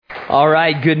All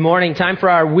right, good morning. Time for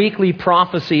our weekly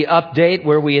prophecy update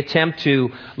where we attempt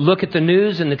to look at the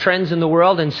news and the trends in the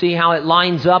world and see how it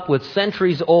lines up with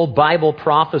centuries-old Bible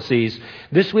prophecies.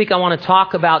 This week I want to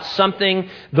talk about something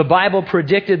the Bible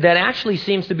predicted that actually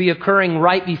seems to be occurring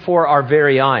right before our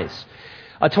very eyes.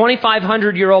 A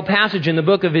 2,500-year-old passage in the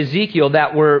book of Ezekiel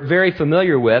that we're very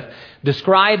familiar with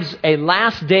describes a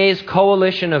last days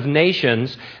coalition of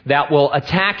nations that will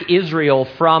attack Israel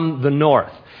from the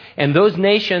north. And those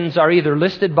nations are either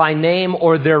listed by name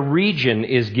or their region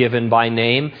is given by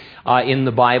name in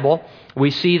the Bible. We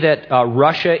see that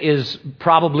Russia is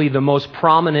probably the most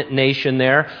prominent nation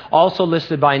there. Also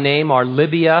listed by name are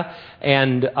Libya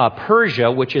and Persia,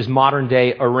 which is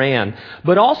modern-day Iran.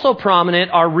 But also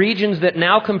prominent are regions that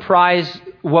now comprise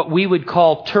what we would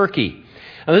call Turkey.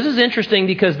 Now, this is interesting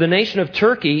because the nation of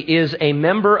Turkey is a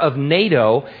member of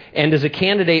NATO and is a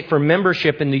candidate for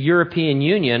membership in the European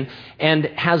Union and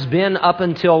has been up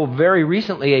until very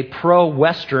recently a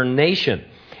pro-Western nation.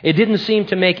 It didn't seem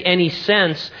to make any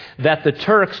sense that the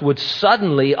Turks would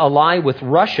suddenly ally with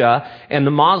Russia and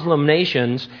the Muslim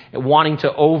nations wanting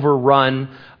to overrun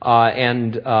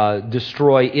and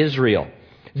destroy Israel.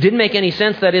 Didn't make any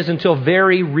sense, that is, until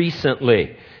very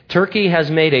recently. Turkey has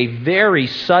made a very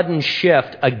sudden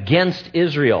shift against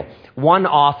Israel. One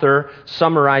author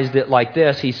summarized it like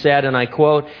this. He said, and I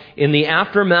quote, "In the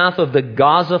aftermath of the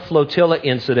Gaza flotilla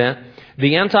incident,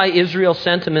 the anti-Israel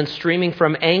sentiments streaming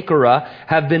from Ankara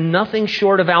have been nothing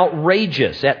short of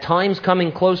outrageous, at times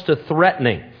coming close to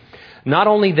threatening. Not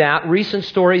only that, recent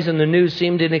stories in the news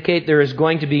seem to indicate there is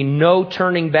going to be no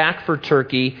turning back for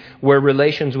Turkey where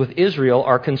relations with Israel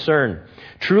are concerned.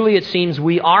 Truly, it seems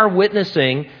we are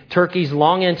witnessing Turkey's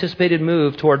long-anticipated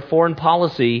move toward foreign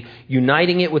policy,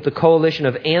 uniting it with the coalition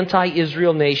of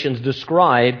anti-Israel nations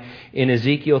described in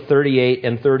Ezekiel 38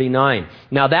 and 39.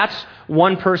 Now, that's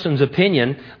one person's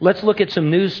opinion. Let's look at some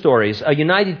news stories. A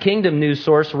United Kingdom news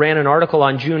source ran an article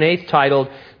on June 8th titled,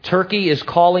 "Turkey is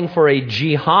calling for a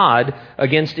jihad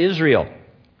against Israel."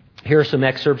 Here are some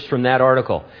excerpts from that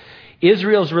article.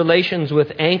 Israel's relations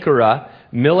with Ankara,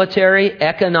 military,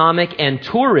 economic, and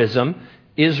tourism,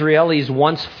 Israelis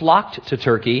once flocked to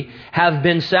Turkey, have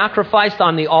been sacrificed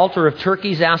on the altar of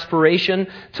Turkey's aspiration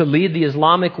to lead the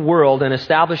Islamic world and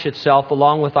establish itself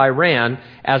along with Iran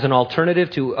as an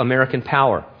alternative to American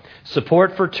power.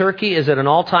 Support for Turkey is at an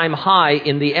all-time high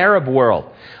in the Arab world.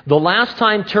 The last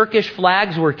time Turkish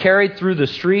flags were carried through the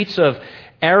streets of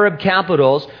Arab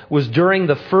capitals was during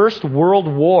the First World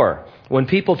War, when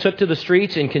people took to the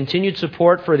streets in continued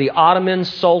support for the Ottoman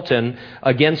Sultan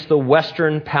against the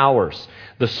Western powers.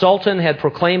 The Sultan had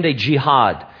proclaimed a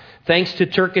jihad. Thanks to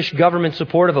Turkish government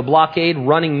support of a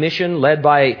blockade-running mission led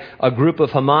by a group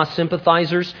of Hamas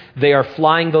sympathizers, they are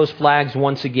flying those flags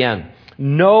once again.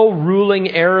 No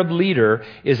ruling Arab leader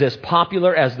is as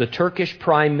popular as the Turkish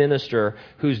prime minister,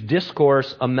 whose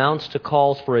discourse amounts to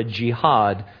calls for a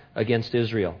jihad against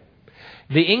Israel.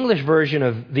 The English version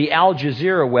of the Al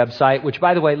Jazeera website, which,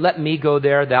 by the way, let me go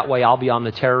there. That way I'll be on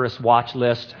the terrorist watch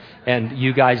list and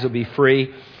you guys will be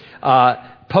free.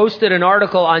 Posted an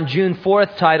article on June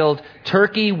 4th titled,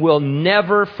 "Turkey Will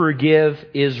Never Forgive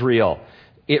Israel."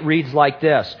 It reads like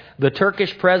this: "The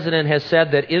Turkish president has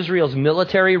said that Israel's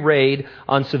military raid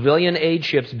on civilian aid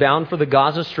ships bound for the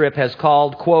Gaza Strip has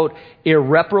caused, quote,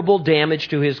 irreparable damage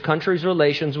to his country's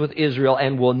relations with Israel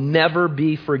and will never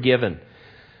be forgiven."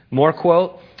 More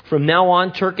quote, "From now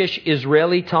on,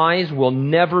 Turkish-Israeli ties will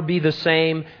never be the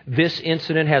same. This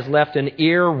incident has left an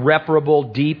irreparable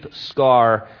deep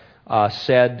scar,"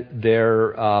 said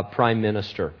their prime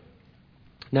minister.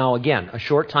 Now, again, a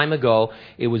short time ago,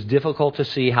 it was difficult to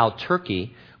see how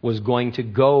Turkey was going to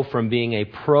go from being a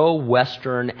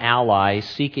pro-Western ally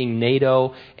seeking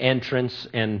NATO entrance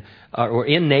or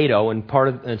in NATO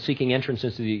and seeking entrance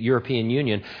into the European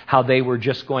Union, how they were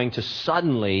just going to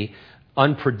suddenly,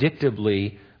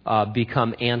 unpredictably,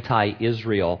 become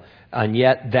anti-Israel. And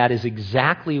yet, that is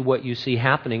exactly what you see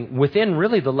happening within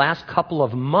really the last couple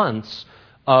of months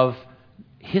of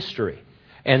history.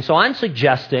 And so I'm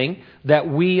suggesting that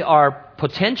we are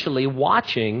potentially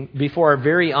watching before our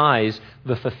very eyes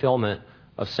the fulfillment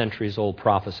of centuries-old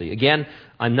prophecy. Again,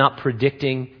 I'm not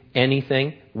predicting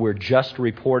anything. We're just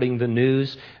reporting the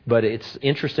news. But it's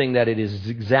interesting that it is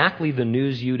exactly the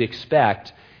news you'd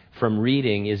expect from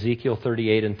reading Ezekiel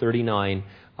 38 and 39.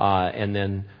 And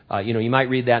then, you might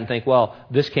read that and think, well,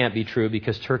 this can't be true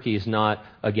because Turkey is not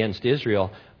against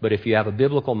Israel. But if you have a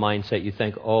biblical mindset, you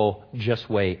think, oh, just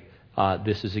wait.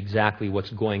 This is exactly what's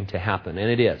going to happen. And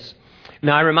it is.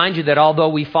 Now, I remind you that although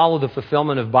we follow the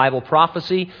fulfillment of Bible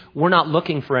prophecy, we're not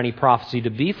looking for any prophecy to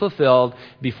be fulfilled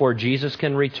before Jesus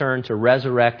can return to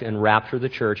resurrect and rapture the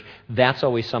church. That's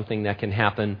always something that can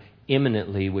happen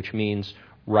imminently, which means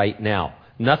right now.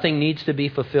 Nothing needs to be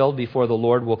fulfilled before the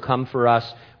Lord will come for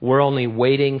us. We're only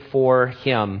waiting for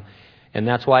Him. And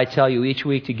that's why I tell you each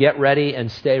week to get ready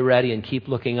and stay ready and keep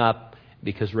looking up,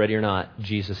 because ready or not,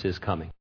 Jesus is coming.